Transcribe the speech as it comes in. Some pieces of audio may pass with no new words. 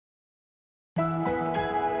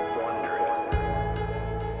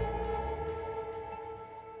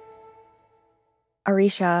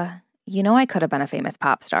Arisha, you know I could have been a famous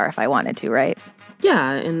pop star if I wanted to, right?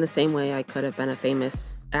 Yeah, in the same way I could have been a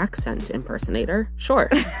famous accent impersonator. Sure.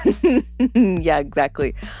 Yeah,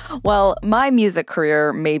 exactly. Well, my music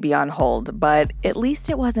career may be on hold, but at least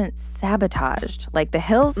it wasn't sabotaged like the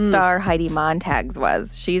Hills star Heidi Montag's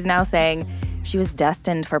was. She's now saying she was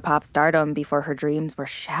destined for pop stardom before her dreams were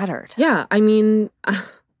shattered. Yeah, I mean,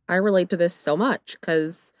 I relate to this so much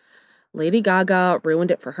because Lady Gaga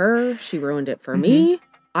ruined it for her. She ruined it for me.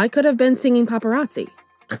 I could have been singing Paparazzi.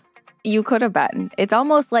 You could have been. It's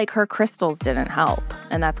almost like her crystals didn't help,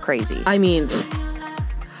 and that's crazy. I mean,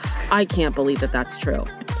 I can't believe that that's true.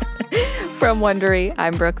 From Wondery,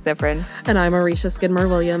 I'm Brooke Ziffrin. And I'm Arisha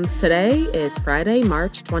Skidmore-Williams. Today is Friday,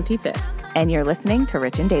 March 25th. And you're listening to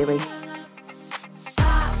Rich and Daily.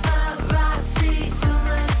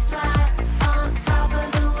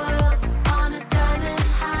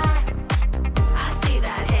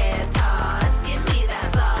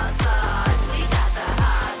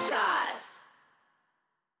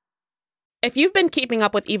 If you've been keeping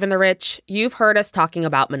up with Even the Rich, you've heard us talking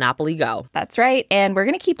about Monopoly Go. That's right, and we're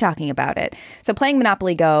going to keep talking about it. So playing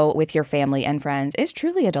Monopoly Go with your family and friends is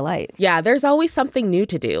truly a delight. Yeah, there's always something new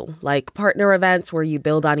to do, like partner events where you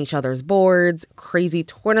build on each other's boards, crazy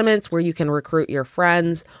tournaments where you can recruit your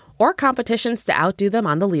friends, or competitions to outdo them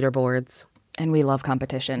on the leaderboards. And we love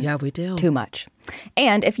competition. Yeah, we do. Too much.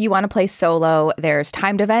 And if you want to play solo, there's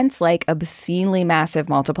timed events like obscenely massive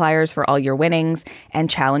multipliers for all your winnings and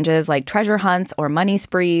challenges like treasure hunts or money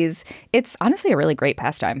sprees. It's honestly a really great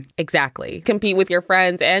pastime. Exactly. Compete with your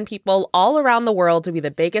friends and people all around the world to be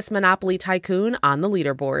the biggest Monopoly tycoon on the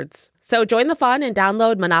leaderboards. So join the fun and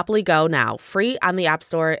download Monopoly Go now, free on the App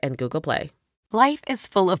Store and Google Play. Life is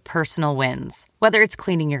full of personal wins, whether it's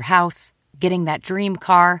cleaning your house, getting that dream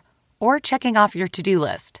car, or checking off your to-do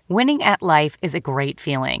list. Winning at life is a great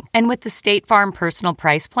feeling. And with the State Farm Personal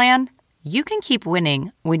Price Plan, you can keep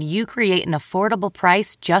winning when you create an affordable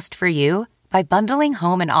price just for you by bundling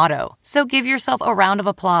home and auto. So give yourself a round of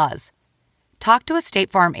applause. Talk to a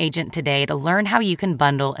State Farm agent today to learn how you can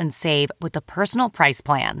bundle and save with the Personal Price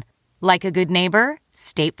Plan. Like a good neighbor,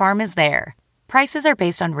 State Farm is there. Prices are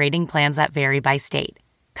based on rating plans that vary by state.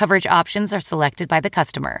 Coverage options are selected by the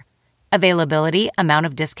customer. Availability, amount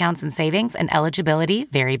of discounts and savings, and eligibility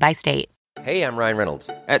vary by state. Hey, I'm Ryan Reynolds.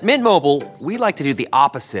 At Mint Mobile, we like to do the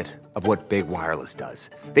opposite of what Big Wireless does.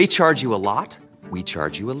 They charge you a lot, we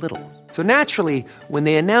charge you a little. So naturally, when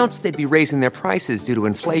they announced they'd be raising their prices due to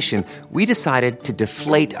inflation, we decided to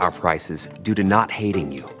deflate our prices due to not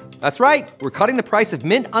hating you. That's right. We're cutting the price of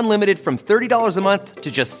Mint Unlimited from $30 a month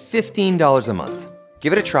to just $15 a month.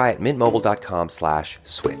 Give it a try at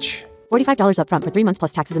mintmobile.com/switch. $45 up front for 3 months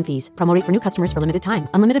plus taxes and fees. Promo rate for new customers for limited time.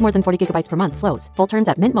 Unlimited more than 40 gigabytes per month. Slows full terms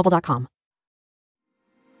at mintmobile.com.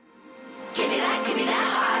 Give me that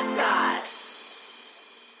hot goss.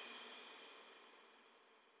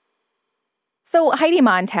 So Heidi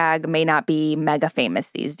Montag may not be mega famous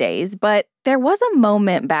these days, but there was a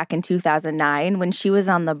moment back in 2009 when she was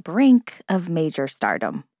on the brink of major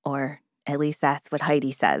stardom, or at least that's what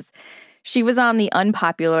Heidi says. She was on the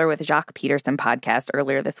Unpopular with Jacques Peterson podcast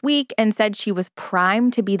earlier this week and said she was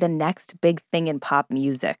primed to be the next big thing in pop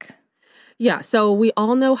music. Yeah, so we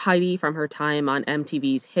all know Heidi from her time on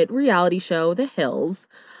MTV's hit reality show, The Hills.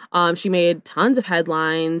 She made tons of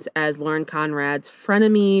headlines as Lauren Conrad's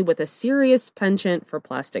frenemy with a serious penchant for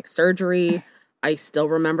plastic surgery. I still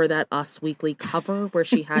remember that Us Weekly cover where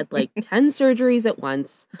she had like 10 surgeries at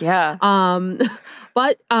once. Yeah.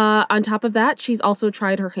 But on top of that, she's also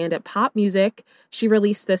tried her hand at pop music. She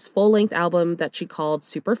released this full-length album that she called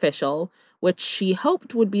Superficial, which she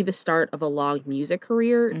hoped would be the start of a long music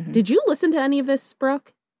career. Mm-hmm. Did you listen to any of this,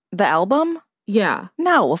 Brooke? The album? Yeah.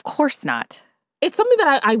 No, of course not. It's something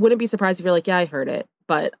that I wouldn't be surprised if you're like, yeah, I heard it,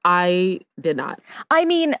 but I did not. I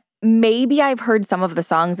mean, maybe I've heard some of the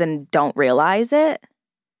songs and don't realize it,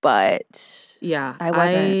 but yeah, I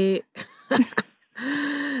wasn't.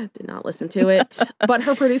 Did not listen to it. But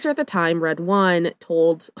her producer at the time, Red One,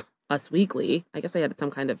 told Us Weekly, I guess they had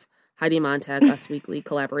some kind of Heidi Montag, Us Weekly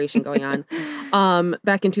collaboration going on,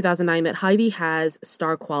 back in 2009, that Heidi has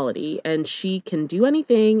star quality and she can do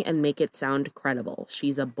anything and make it sound credible.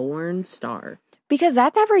 She's a born star. Because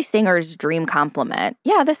that's every singer's dream compliment.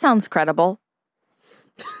 Yeah, this sounds credible.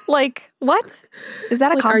 Like, what? Is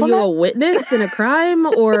that a compliment? Are you a witness in a crime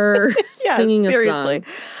or yeah, singing a seriously.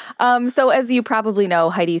 song? So as you probably know,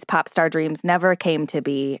 Heidi's pop star dreams never came to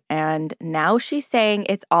be. And now she's saying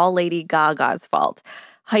it's all Lady Gaga's fault.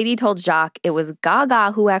 Heidi told Jacques it was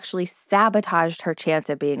Gaga who actually sabotaged her chance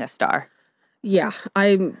at being a star. Yeah,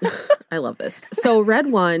 I'm I love this. So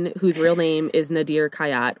Red One, whose real name is Nadir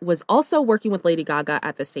Kayat, was also working with Lady Gaga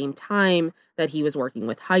at the same time that he was working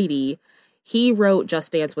with Heidi. He wrote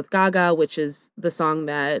Just Dance with Gaga, which is the song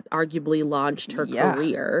that arguably launched her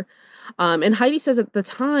career. And Heidi says at the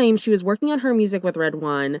time she was working on her music with Red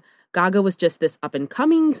One, Gaga was just this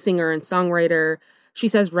up-and-coming singer and songwriter. She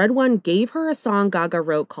says Red One gave her a song Gaga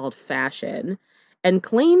wrote called Fashion and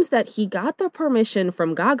claims that he got the permission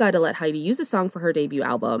from Gaga to let Heidi use the song for her debut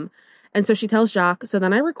album. And so she tells Jacques, so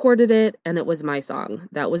then I recorded it and it was my song.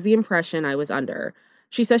 That was the impression I was under.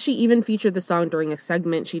 She says she even featured the song during a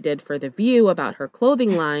segment she did for The View about her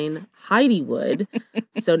clothing line, Heidi Would.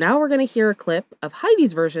 So now we're going to hear a clip of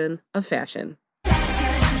Heidi's version of Fashion.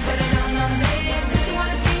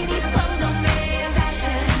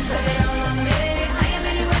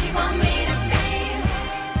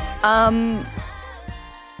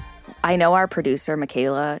 I know our producer,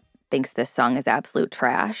 Michaela, thinks this song is absolute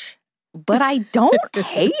trash, but I don't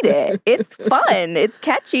hate it. It's fun. It's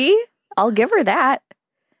catchy. I'll give her that.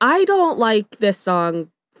 I don't like this song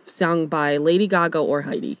sung by Lady Gaga or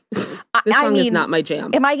Heidi. This song is not my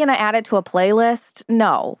jam. Am I going to add it to a playlist?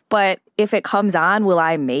 No. But if it comes on, will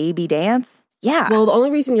I maybe dance? Yeah. Well, the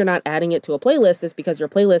only reason you're not adding it to a playlist is because your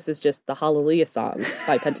playlist is just the Hallelujah song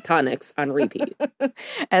by Pentatonics on repeat.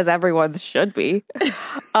 As everyone's should be.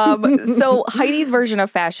 So Heidi's version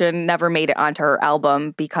of Fashion never made it onto her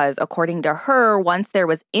album because, according to her, once there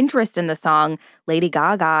was interest in the song, Lady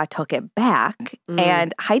Gaga took it back.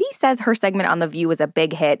 And Heidi says her segment on The View was a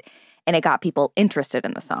big hit and it got people interested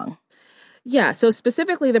in the song. Yeah, so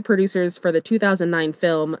specifically the producers for the 2009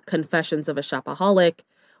 film Confessions of a Shopaholic,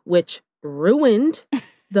 which ruined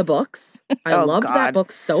the books. I loved that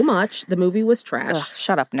book so much. The movie was trash. Ugh,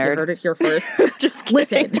 shut up, nerd. You heard it here first. Just kidding.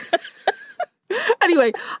 Listen.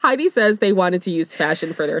 Anyway, Heidi says they wanted to use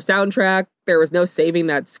Fashion for their soundtrack. There was no saving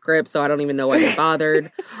that script, so I don't even know why they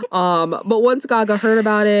bothered. But once Gaga heard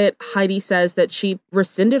about it, Heidi says that she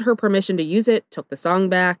rescinded her permission to use it, took the song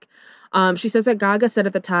back. She says that Gaga said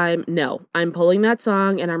at the time, no, I'm pulling that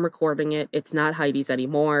song and I'm recording it. It's not Heidi's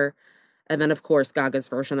anymore. And then, of course, Gaga's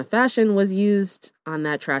version of Fashion was used on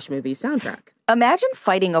that trash movie soundtrack. Imagine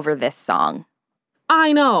fighting over this song.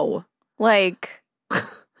 I know. Like,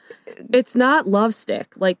 it's not Love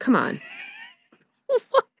Stick. Like, come on.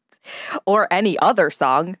 What? Or any other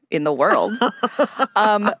song in the world.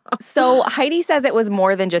 So Heidi says it was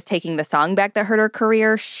more than just taking the song back that hurt her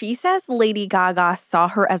career. She says Lady Gaga saw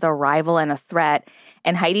her as a rival and a threat.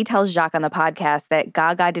 And Heidi tells Jacques on the podcast that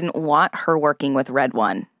Gaga didn't want her working with Red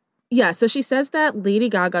One. Yeah, so she says that Lady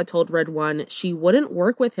Gaga told Red One she wouldn't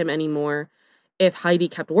work with him anymore if Heidi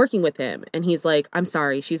kept working with him. And he's like, I'm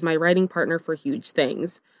sorry, she's my writing partner for huge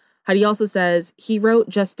things. Heidi also says he wrote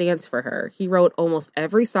Just Dance for her. He wrote almost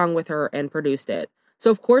every song with her and produced it. So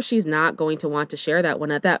of course she's not going to want to share that when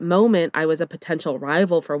at that moment I was a potential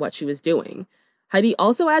rival for what she was doing. Heidi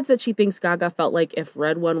also adds that she thinks Gaga felt like if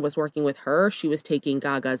Red One was working with her, she was taking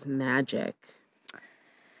Gaga's magic.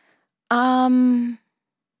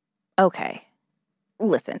 Okay.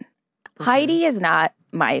 Listen, Heidi is not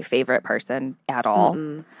my favorite person at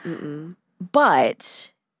all.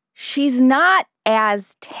 But she's not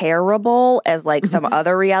as terrible as like some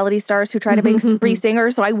other reality stars who try to be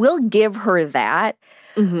singers. So I will give her that.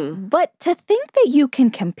 But to think that you can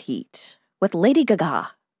compete with Lady Gaga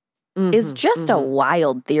is just a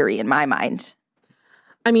wild theory in my mind.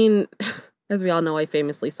 I mean, as we all know, I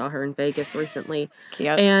famously saw her in Vegas recently.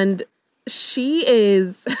 Cute. And she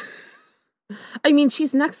is, I mean,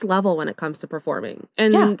 she's next level when it comes to performing.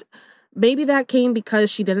 And maybe that came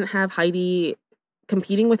because she didn't have Heidi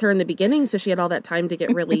competing with her in the beginning, so she had all that time to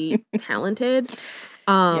get really talented.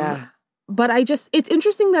 But it's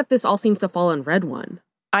interesting that this all seems to fall on Red One.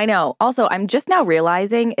 I know. Also, I'm just now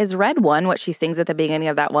realizing, is Red One what she sings at the beginning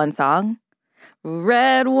of that one song?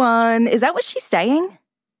 Red One. Is that what she's saying?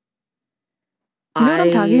 Do you know what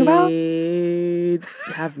I'm talking about?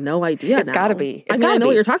 I have no idea. It's got to be. I know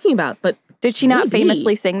what you're talking about, but did she not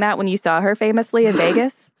famously sing that when you saw her famously in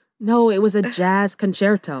Vegas? No, it was a jazz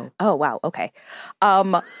concerto. Oh, wow. Okay.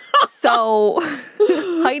 So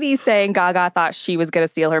Heidi's saying Gaga thought she was going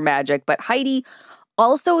to steal her magic, but Heidi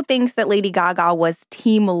also thinks that Lady Gaga was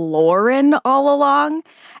Team Lauren all along,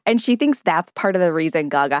 and she thinks that's part of the reason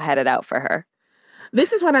Gaga had it out for her.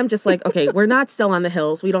 This is when I'm just like, okay, we're not still on the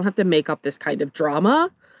hills. We don't have to make up this kind of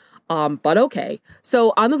drama. But okay.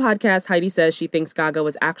 So on the podcast, Heidi says she thinks Gaga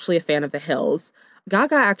was actually a fan of The Hills.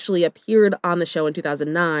 Gaga actually appeared on the show in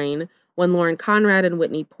 2009 when Lauren Conrad and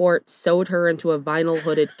Whitney Port sewed her into a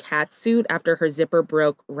vinyl-hooded cat suit after her zipper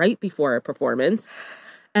broke right before a performance.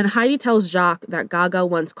 And Heidi tells Jacques that Gaga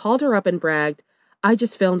once called her up and bragged, I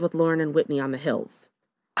just filmed with Lauren and Whitney on the hills.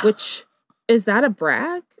 Which, is that a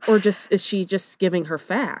brag? Or is she just giving her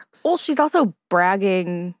facts? Well, she's also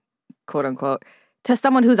bragging, quote unquote, to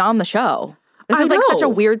someone who's on the show. This is like such a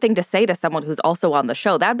weird thing to say to someone who's also on the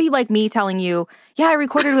show. That'd be like me telling you, yeah, I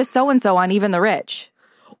recorded with so-and-so on Even the Rich.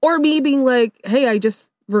 Or me being like, hey, I just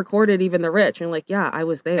recorded Even the Rich. And you're like, yeah, I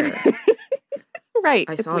was there. Right.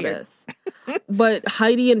 I saw this. But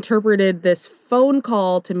Heidi interpreted this phone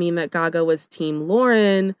call to mean that Gaga was Team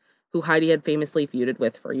Lauren, who Heidi had famously feuded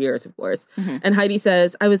with for years, of course. Mm-hmm. And Heidi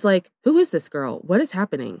says, I was like, who is this girl? What is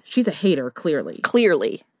happening? She's a hater, clearly.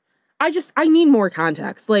 Clearly. I need more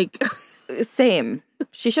context. Like... Same.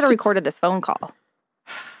 She should have recorded this phone call.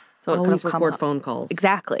 So it always record phone calls.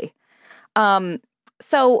 Exactly.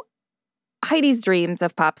 So Heidi's dreams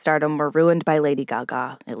of pop stardom were ruined by Lady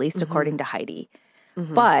Gaga, at least according to Heidi.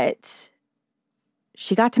 Mm-hmm. But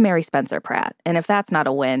she got to marry Spencer Pratt. And if that's not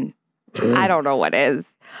a win, I don't know what is.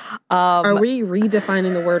 Are we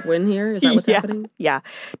redefining the word win here? Is that what's happening? Yeah.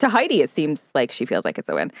 To Heidi, it seems like she feels like it's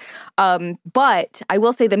a win. But I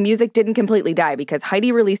will say the music didn't completely die because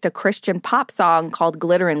Heidi released a Christian pop song called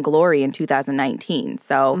Glitter and Glory in 2019.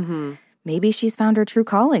 So maybe she's found her true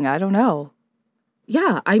calling. I don't know.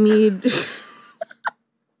 Yeah. I mean,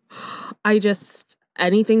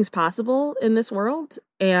 anything's possible in this world.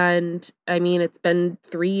 And I mean, it's been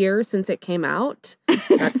 3 years since it came out.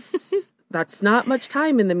 That's not much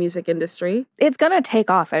time in the music industry. It's going to take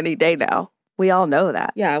off any day now. We all know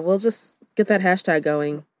that. Yeah, we'll just get that hashtag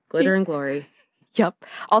going. Glitter and glory. Yep.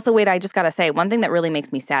 Also, wait, I just got to say, one thing that really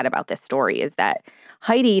makes me sad about this story is that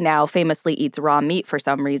Heidi now famously eats raw meat for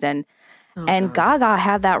some reason. Oh, and God. Gaga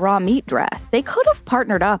had that raw meat dress. They could have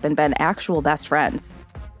partnered up and been actual best friends.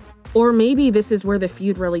 Or maybe this is where the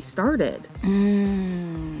feud really started.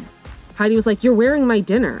 Heidi was like, you're wearing my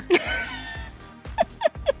dinner.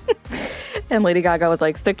 And Lady Gaga was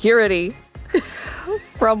like, security.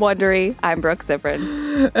 From Wondery, I'm Brooke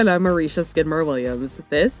Zifrin. And I'm Marisha Skidmore-Williams.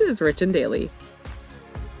 This is Rich and Daily.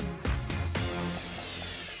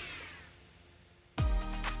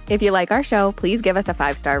 If you like our show, please give us a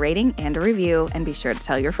 5-star rating and a review, and be sure to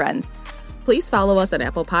tell your friends. Please follow us on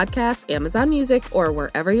Apple Podcasts, Amazon Music, or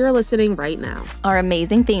wherever you're listening right now. Our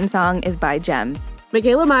amazing theme song is by Gems.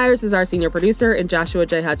 Michaela Myers is our senior producer, and Joshua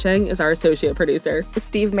J. Ha-Cheng is our associate producer.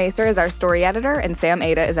 Steve Macer is our story editor, and Sam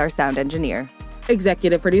Ada is our sound engineer.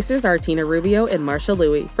 Executive producers are Tina Rubio and Marsha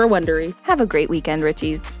Louie for Wondery. Have a great weekend,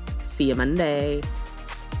 Richies. See you Monday.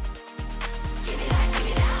 Give me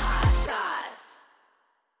that hot sauce.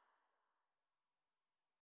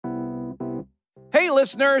 Hey,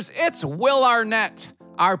 listeners, it's Will Arnett.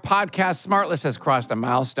 Our podcast, Smartless, has crossed a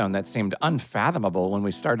milestone that seemed unfathomable when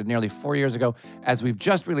we started nearly 4 years ago, as we've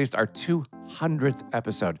just released our 200th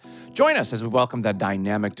episode. Join us as we welcome the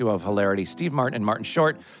dynamic duo of hilarity, Steve Martin and Martin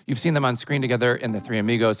Short. You've seen them on screen together in The Three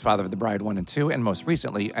Amigos, Father of the Bride 1 and 2, and most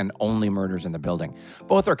recently, and Only Murders in the Building.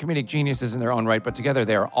 Both are comedic geniuses in their own right, but together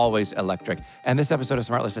they are always electric. And this episode of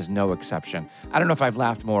Smartless is no exception. I don't know if I've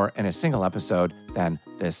laughed more in a single episode than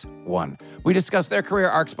this one. We discuss their career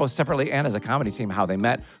arcs both separately and as a comedy team, how they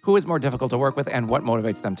met, who is more difficult to work with, and what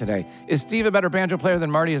motivates them today. Is Steve a better banjo player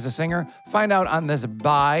than Marty as a singer? Find out on this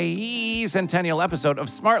bicentennial episode of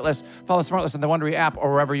Smartless. Follow Smartless in the Wondery app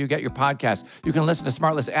or wherever you get your podcasts. You can listen to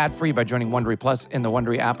Smartless ad-free by joining Wondery Plus in the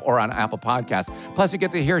Wondery app or on Apple Podcasts. Plus, you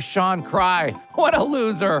get to hear Sean cry. What a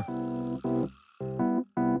loser.